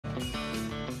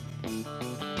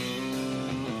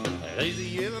Lazy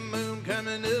yellow moon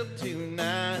coming up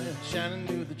tonight, shining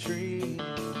through the trees.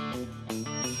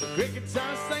 The crickets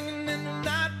are singing in the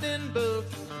lightning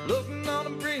bugs, floating on the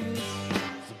breeze.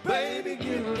 So baby,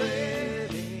 get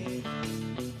ready.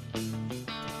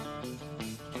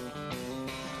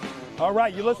 All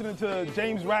right, you're listening to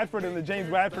James Radford and the James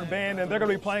Radford Band, and they're going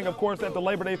to be playing, of course, at the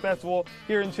Labor Day Festival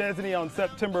here in Chesney on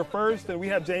September 1st, and we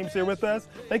have James here with us.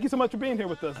 Thank you so much for being here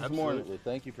with us this morning. Absolutely.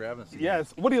 Thank you for having us.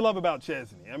 Yes. What do you love about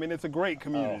Chesney? I mean, it's a great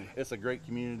community. It's a great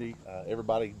community.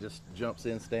 Everybody just jumps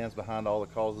in, stands behind all the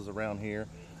causes around here.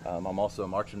 I'm also a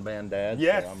marching band dad,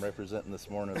 yes. So I'm representing this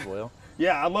morning as well.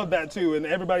 Yeah, I love that too, and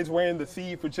everybody's wearing the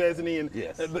C for Chesney, and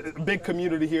yes. A big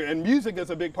community here, and music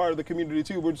is a big part of the community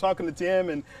too. We're talking to Tim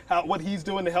and what he's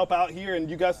doing to help out here, and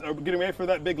you guys are getting ready for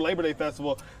that big Labor Day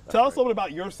Festival. Tell us a little bit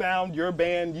about your sound, your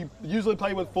band. You usually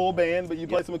play with full band, but you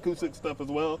play some acoustic stuff as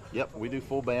well. Yep, we do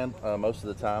full band most of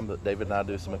the time, but David and I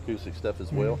do some acoustic stuff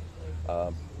as well.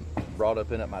 Brought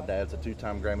up in it, my dad's a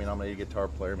two-time Grammy-nominated guitar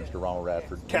player, Mr. Ronald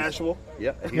Radford. Casual.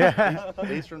 Yeah,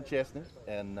 he's from Chesney,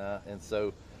 and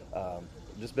so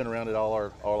just been around it all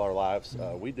our lives.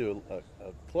 We do a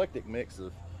eclectic mix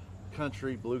of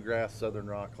country, bluegrass, southern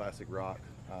rock, classic rock,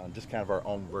 just kind of our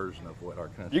own version of what our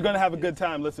country. You're going to have a good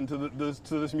time listening to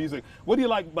this music. What do you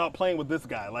like about playing with this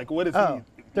guy? Like, what is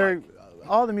he? Like?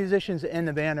 All the musicians in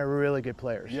the band are really good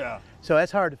players. Yeah. So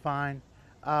that's hard to find,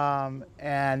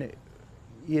 and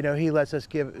you know, he lets us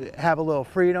have a little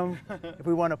freedom if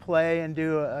we want to play and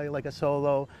do like a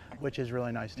solo, which is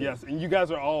really nice too. Yes, and you guys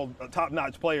are all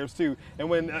top-notch players too. And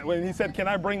when he said, "Can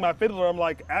I bring my fiddler?" I'm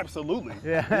like, absolutely.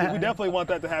 Yeah. We definitely want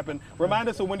that to happen. Remind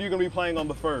us of when you're going to be playing on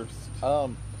the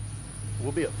 1st.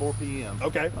 We'll be at 4 p.m.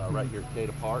 Okay. Right here at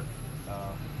Cada Park.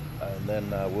 And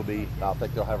then I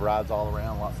think they'll have rides all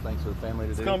around, lots of things for the family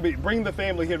to do. It's going to be, bring the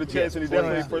family here to Chesney,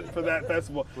 definitely for that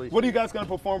festival. What are you guys going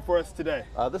to perform for us today?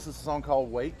 This is a song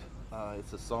called Wait.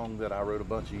 It's a song that I wrote a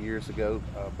bunch of years ago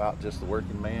about just the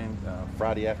working man,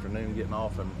 Friday afternoon getting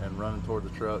off and running toward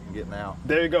the truck and getting out.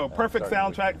 There you go, perfect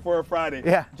soundtrack for a Friday.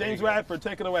 Yeah. James Radford,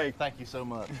 take it away. Thank you so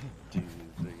much. 2,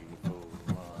 3, 4,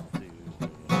 1, 2, 3.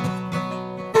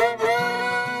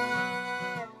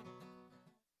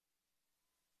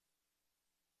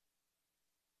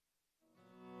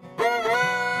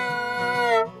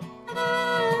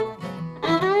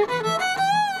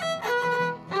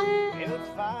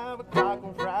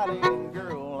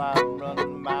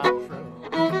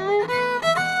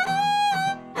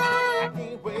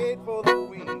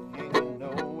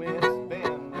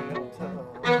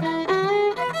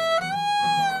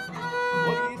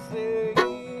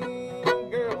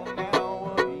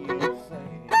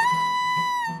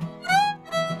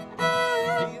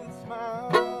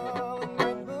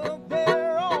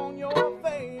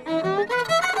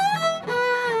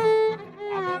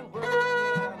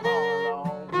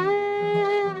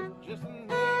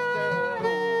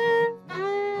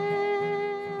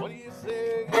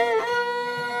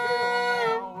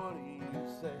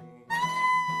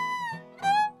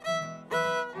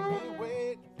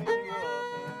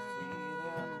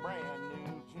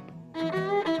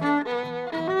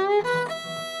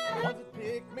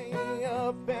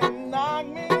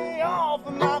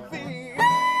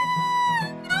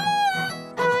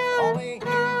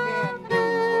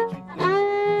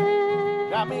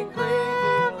 Got me crazy.